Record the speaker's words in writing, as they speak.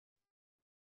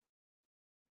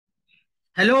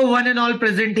Hello, one and all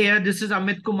present here. This is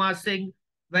Amit Kumar Singh.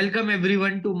 Welcome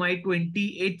everyone to my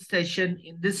 28th session.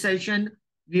 In this session,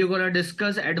 we are going to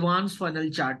discuss advanced funnel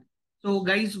chart. So,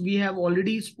 guys, we have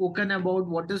already spoken about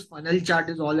what this funnel chart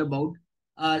is all about.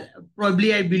 Uh,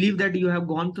 Probably, I believe that you have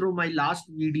gone through my last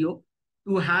video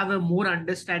to have a more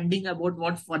understanding about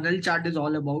what funnel chart is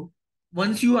all about.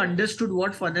 Once you understood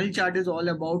what funnel chart is all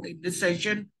about, in this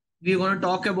session, we are going to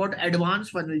talk about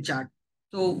advanced funnel chart.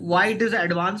 So why it is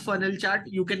advanced funnel chart,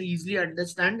 you can easily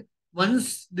understand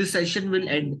once this session will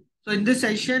end. So in this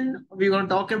session, we're going to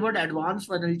talk about advanced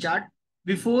funnel chart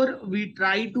before we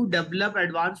try to develop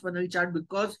advanced funnel chart,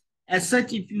 because as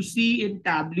such, if you see in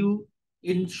Tableau,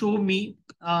 in Show Me,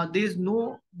 there's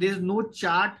no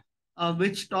chart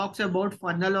which talks about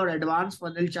funnel or advanced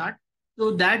funnel chart.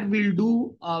 So that will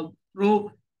do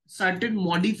through certain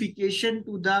modification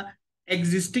to the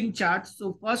existing charts.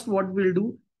 So first, what we'll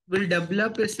do, we'll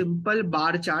develop a simple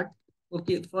bar chart.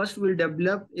 Okay, first we'll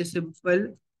develop a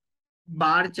simple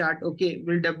bar chart. Okay,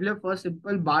 we'll develop a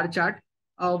simple bar chart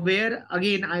where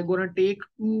again I'm gonna take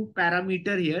two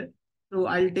parameter here. So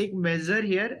I'll take measure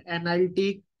here and I'll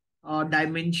take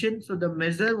dimension. So the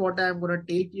measure what I'm gonna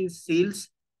take is sales.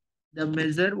 The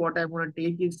measure what I'm gonna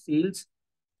take is sales,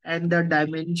 and the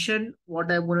dimension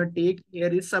what I'm gonna take here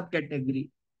is subcategory.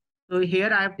 So here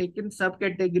I have taken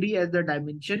subcategory as the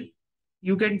dimension.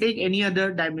 You can take any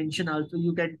other dimension also.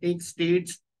 You can take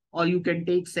states or you can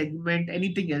take segment,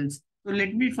 anything else. So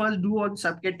let me first do on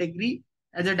subcategory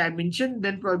as a dimension,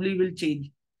 then probably will change.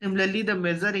 Similarly, the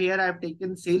measure here I have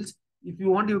taken sales. If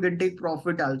you want, you can take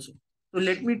profit also. So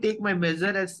let me take my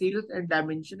measure as sales and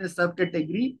dimension as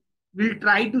subcategory. We'll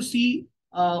try to see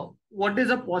what is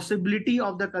the possibility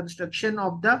of the construction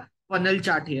of the funnel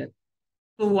chart here.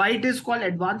 So why it is called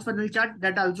advanced funnel chart,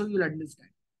 that also you'll understand.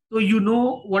 So you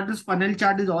know what this funnel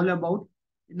chart is all about.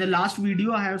 In the last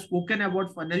video, I have spoken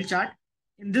about funnel chart.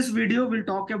 In this video, we'll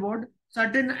talk about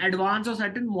certain advanced or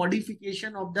certain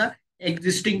modification of the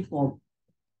existing form.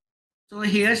 So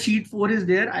here sheet 4 is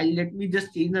there. Let me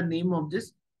just change the name of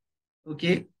this.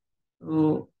 Okay.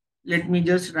 So let me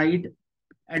just write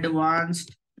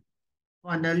advanced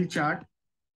funnel chart.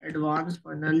 Advanced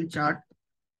funnel chart.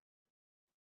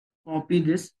 Copy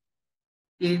this.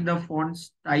 Change the font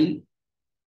style.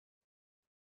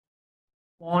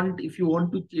 Font if you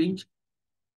want to change,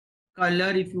 color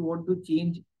if you want to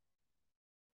change,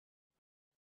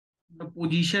 the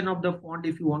position of the font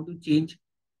if you want to change.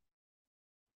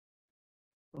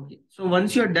 Okay, so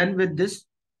once you're done with this,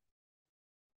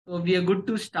 so we are good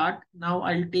to start. Now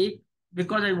I'll take,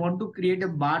 because I want to create a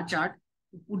bar chart,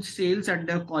 to put sales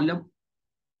under column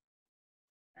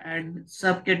and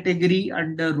subcategory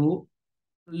under row.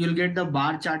 So you'll get the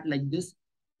bar chart like this.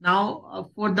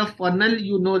 Now for the funnel,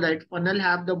 you know that funnel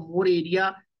have the more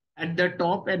area at the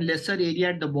top and lesser area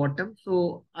at the bottom.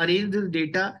 So arrange this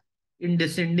data in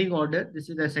descending order. This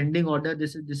is ascending order.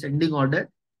 This is descending order.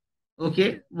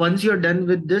 Okay. Once you're done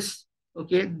with this,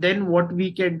 okay, then what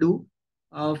we can do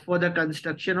for the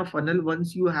construction of funnel,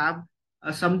 once you have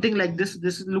something like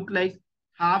this look like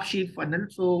half shape funnel.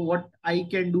 So what I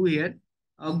can do here,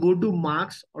 go to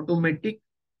marks, automatic,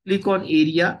 click on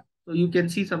area. So you can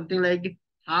see something like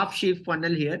half shape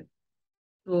funnel here.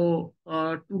 So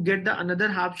to get the another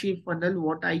half shape funnel,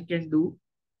 what I can do,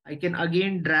 I can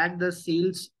again drag the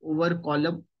sales over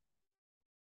column.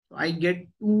 So I get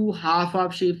two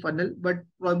half shape funnel, but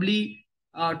probably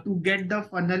to get the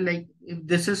funnel, like if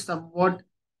this is somewhat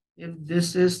like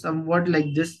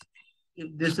this,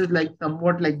 if this is like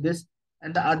somewhat like this,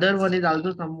 and the other one is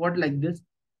also somewhat like this.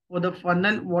 For the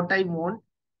funnel, what I want,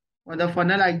 for the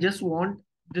funnel, I just want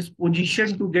this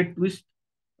position to get twist.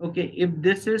 Okay, if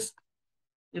this is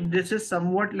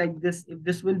somewhat like this, if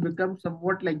this will become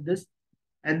somewhat like this,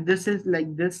 and this is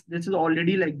like this is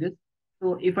already like this.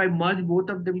 So if I merge both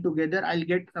of them together, I'll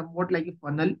get somewhat like a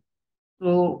funnel.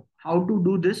 So how to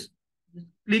do this? Just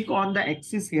click on the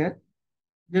axis here.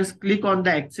 Just click on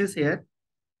the axis here.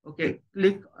 Okay,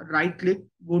 right click,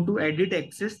 go to edit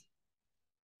axis,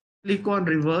 click on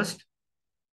reversed.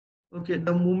 Okay,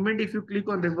 the moment if you click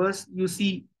on reverse, you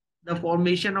see the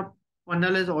formation of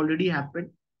funnel has already happened.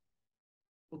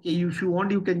 Okay, if you want,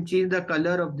 you can change the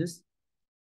color of this.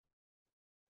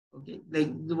 Okay, like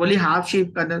only half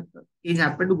shape color change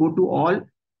happened, to go to all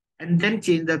and then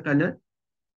change the color.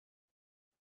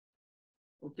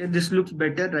 Okay, this looks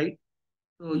better, right?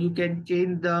 So you can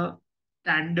change the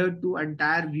standard to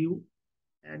entire view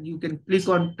and you can click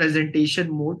on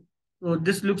presentation mode. So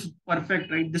this looks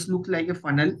perfect, right? This looks like a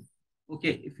funnel.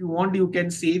 Okay, if you want, you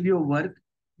can save your work.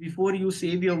 Before you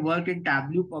save your work in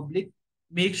Tableau Public,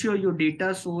 make sure your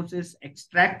data source is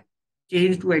extract,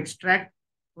 change to extract.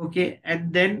 Okay,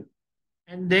 and then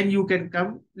you can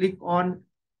come click on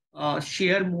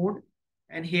share mode,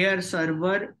 and here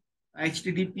server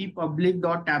http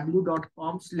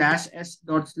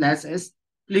public.tableau.com/s/s,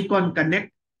 click on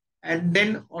connect, and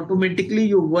then automatically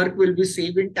your work will be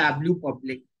saved in Tableau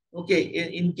Public. Okay,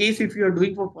 in case if you are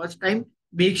doing for first time,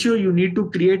 make sure you need to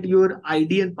create your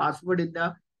ID and password in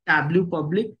the Tableau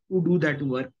Public to do that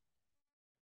work.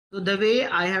 So the way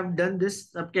I have done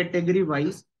this subcategory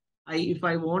wise, if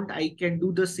I want, I can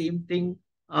do the same thing,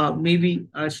 maybe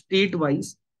state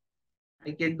wise.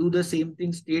 I can do the same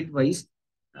thing state wise,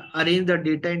 arrange the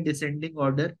data in descending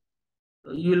order.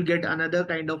 So you will get another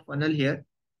kind of funnel here.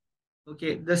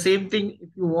 Okay, the same thing if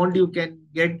you want, you can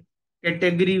get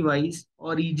category wise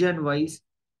or region wise.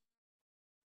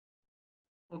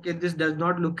 Okay, this does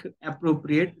not look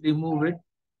appropriate, remove it.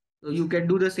 So you can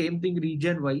do the same thing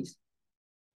region wise.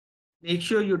 Make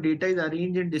sure your data is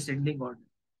arranged in descending order.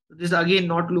 So this again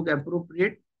not look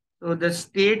appropriate. So the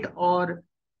state or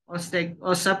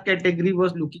subcategory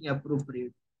was looking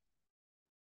appropriate.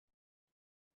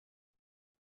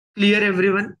 Clear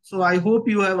everyone? So I hope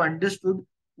you have understood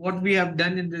what we have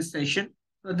done in this session.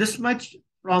 So this much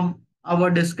from our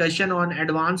discussion on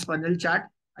advanced funnel chart.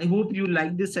 I hope you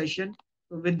like this session.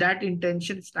 So with that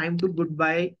intention, it's time to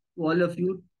goodbye to all of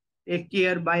you. Take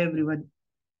care. Bye everyone.